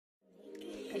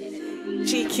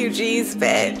GQGZ,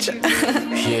 bitch.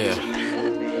 Yeah.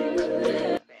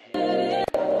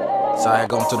 So I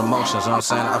going through the motions, you know what I'm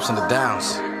saying? The ups and the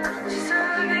downs.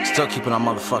 Still keeping our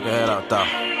motherfucking head up, though.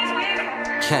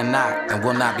 Cannot and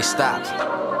will not be stopped.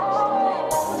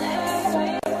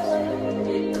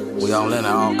 We all in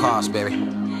at all costs, baby.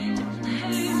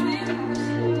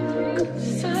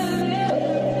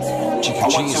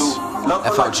 GQGZ,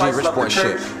 FLG, rich boy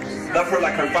shit. Love her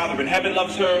like her Father in heaven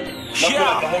loves her. Love her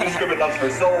like the Holy Spirit loves her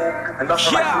soul. And love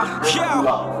her like the Spirit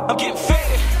love. I'm getting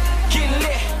faded, getting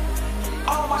lit.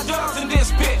 All my dogs in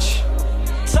this bitch.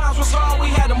 Times was hard, we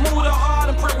had to move the hard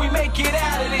and pray we make it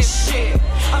out of this shit.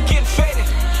 I'm getting faded,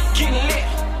 getting lit.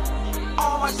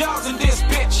 All my dogs in this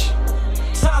bitch.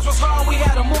 Times was hard, we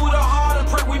had to move the hard and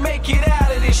pray we make it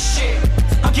out of this shit.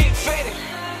 I'm getting faded,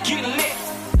 getting lit.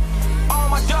 All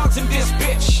my dogs in this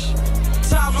bitch.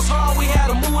 Times was hard, we had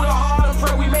to move the hard and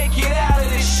pray we make it out of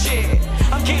this shit.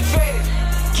 I'm getting faded,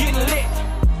 getting lit.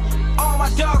 All my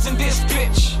dogs in this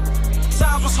bitch.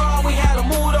 Times was hard, we had to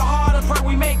move the hard and pray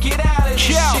we make it out of this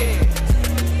shit.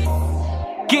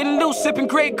 Getting loose, sipping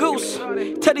Grey Goose.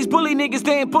 Tell these bully niggas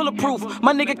they ain't bulletproof.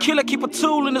 My nigga killer keep a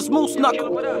tool in his moose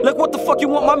knuckle. Like what the fuck you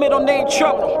want, my man don't name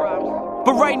trouble.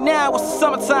 But right now it's the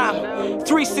summertime.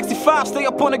 365, stay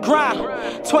up on the grind.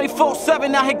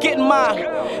 24/7 out here getting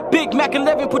mine. Big Mac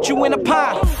 11 put you in a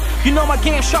pie. You know my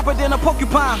game sharper than a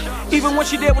porcupine. Even when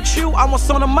she there with you, I want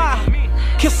some of mine.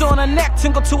 Kiss her on her neck,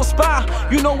 tingle to her spine.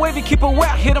 You know wavy, keep her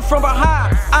wet, hit her from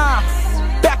behind.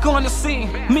 Back on the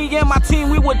scene. Me and my team,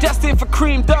 we were destined for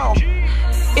cream though.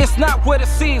 It's not what it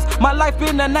seems. My life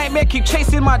been a nightmare, keep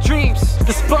chasing my dreams.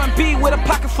 The spun B with a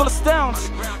pocket full of stones.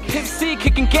 Pimp C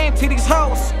kicking game to these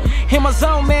hoes. In my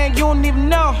zone, man, you don't even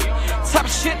know. Type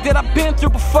of shit that I've been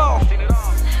through before.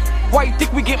 Why you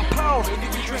think we getting pulled?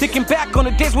 Thinking back on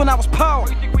the days when I was poor.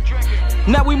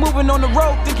 Now we moving on the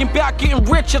road, thinking about getting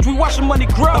rich as we watching money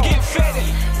grow. I'm getting faded,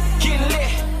 getting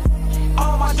lit.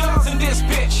 All my dogs in this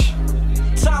bitch.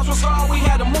 Times was hard, we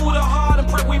had to move the hard and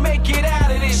pray we make it out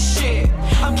of this shit.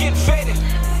 I'm getting faded,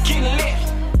 getting lit.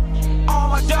 All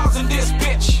my dogs in this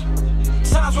bitch.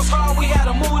 Times was hard, we had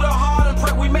to move the hard and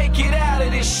pray we make it out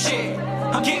of this shit.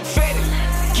 I'm getting faded,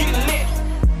 getting lit.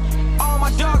 All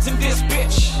my dogs in this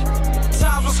bitch.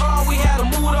 Times was hard, we had to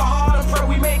move the hard and pray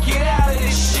we make it out of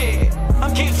this shit.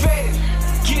 I'm getting faded,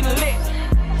 getting lit.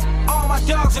 All my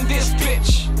dogs in this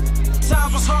bitch.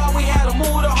 Times was hard, we had to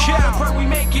move the hard and pray we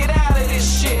make it out of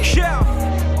this shit.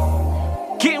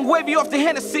 Getting wavy off the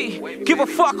Hennessy. Give a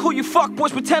fuck who you fuck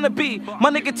boys pretend to be.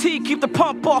 My nigga T keep the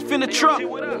pump off in the trunk.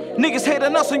 Niggas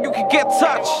hating us and you can get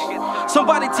touched.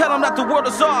 Somebody tell them that the world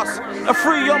is ours. And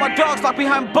free all my dogs locked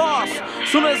behind bars.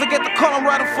 Soon as I get the call, I'm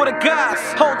riding for the guys.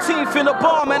 Whole team finna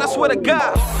ball, man, I swear to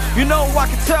God. You know I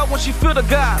can tell when she feel the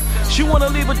God. She wanna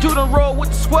leave a dude and roll with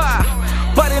the squad.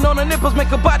 Biting on the nipples, make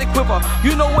her body quiver.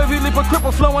 You know wavy leap a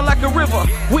cripple flowing like a river.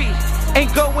 We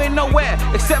ain't going nowhere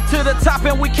except to the top,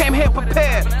 and we came here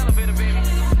prepared.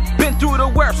 Been through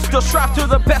the worst, still strive to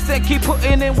the best and keep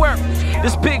putting in work.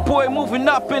 This big boy moving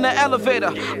up in the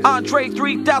elevator. Andre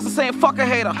 3000 saying fuck a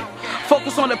hater.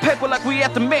 Focus on the paper like we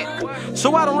at the mint.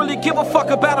 So I don't really give a fuck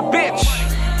about a bitch.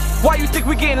 Why you think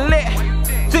we getting lit?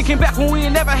 Thinking back when we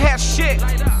ain't never had shit.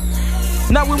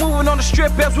 Now we moving on the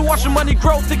strip as we watching money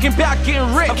grow, thinking about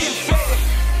getting rich. I'm getting faded,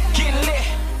 getting lit.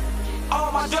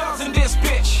 All my dogs in this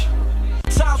bitch.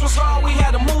 Times was hard, we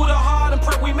had to move the hard and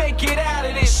pray we make it out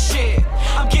of this shit.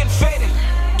 I'm getting faded,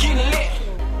 getting lit.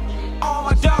 All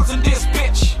my dogs in this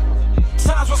bitch.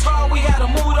 Times was hard, we had to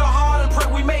move the hard and pray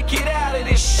we make it out of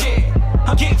this shit.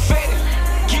 I'm getting faded,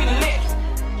 getting lit.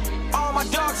 All my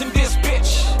dogs in this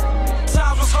bitch.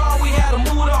 Times was hard, we had to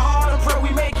move the hard and pray we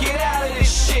make it out of this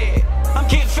shit. I'm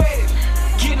getting faded,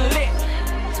 getting lit.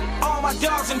 All my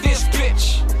dogs in this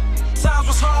bitch. Times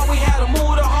was hard, we had to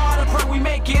move the hard and pray we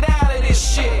make it out of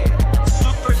this shit.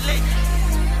 Super lit.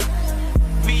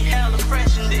 We hella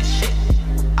fresh in this shit.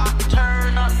 I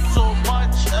turn up so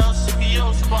much,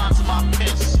 LCBO sponsor my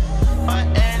piss. By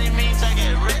any means I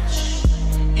get rich,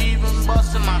 even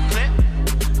busting my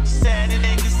clip. Sending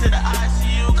niggas to the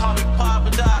ICU, call me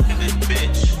Papa Doc in this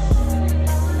bitch.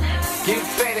 Get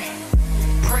faded,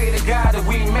 pray to God that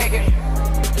we make it.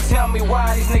 Tell me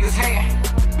why these niggas hating.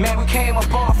 Man, we came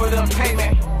up off of the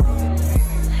pavement.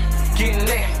 Getting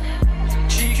lit.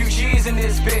 GQGZ in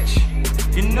this bitch.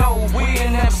 You know we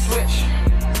ain't never switch.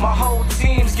 My whole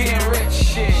team's getting rich.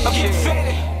 Shit. I'm getting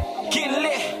faded, getting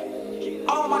lit.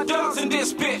 All my dogs in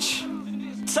this bitch.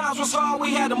 Times was hard,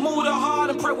 we had to move the hard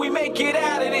and pray we make it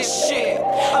out of this shit.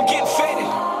 I'm getting faded,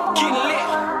 getting lit.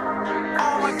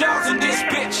 All my dogs in this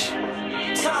bitch.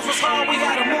 Times was hard, we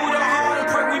had to move the hard and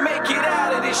pray we make it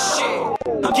out of this shit.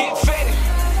 I'm getting faded.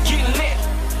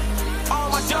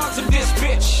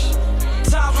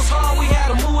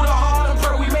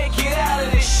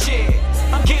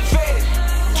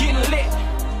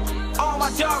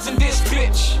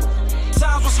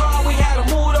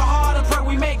 gotta move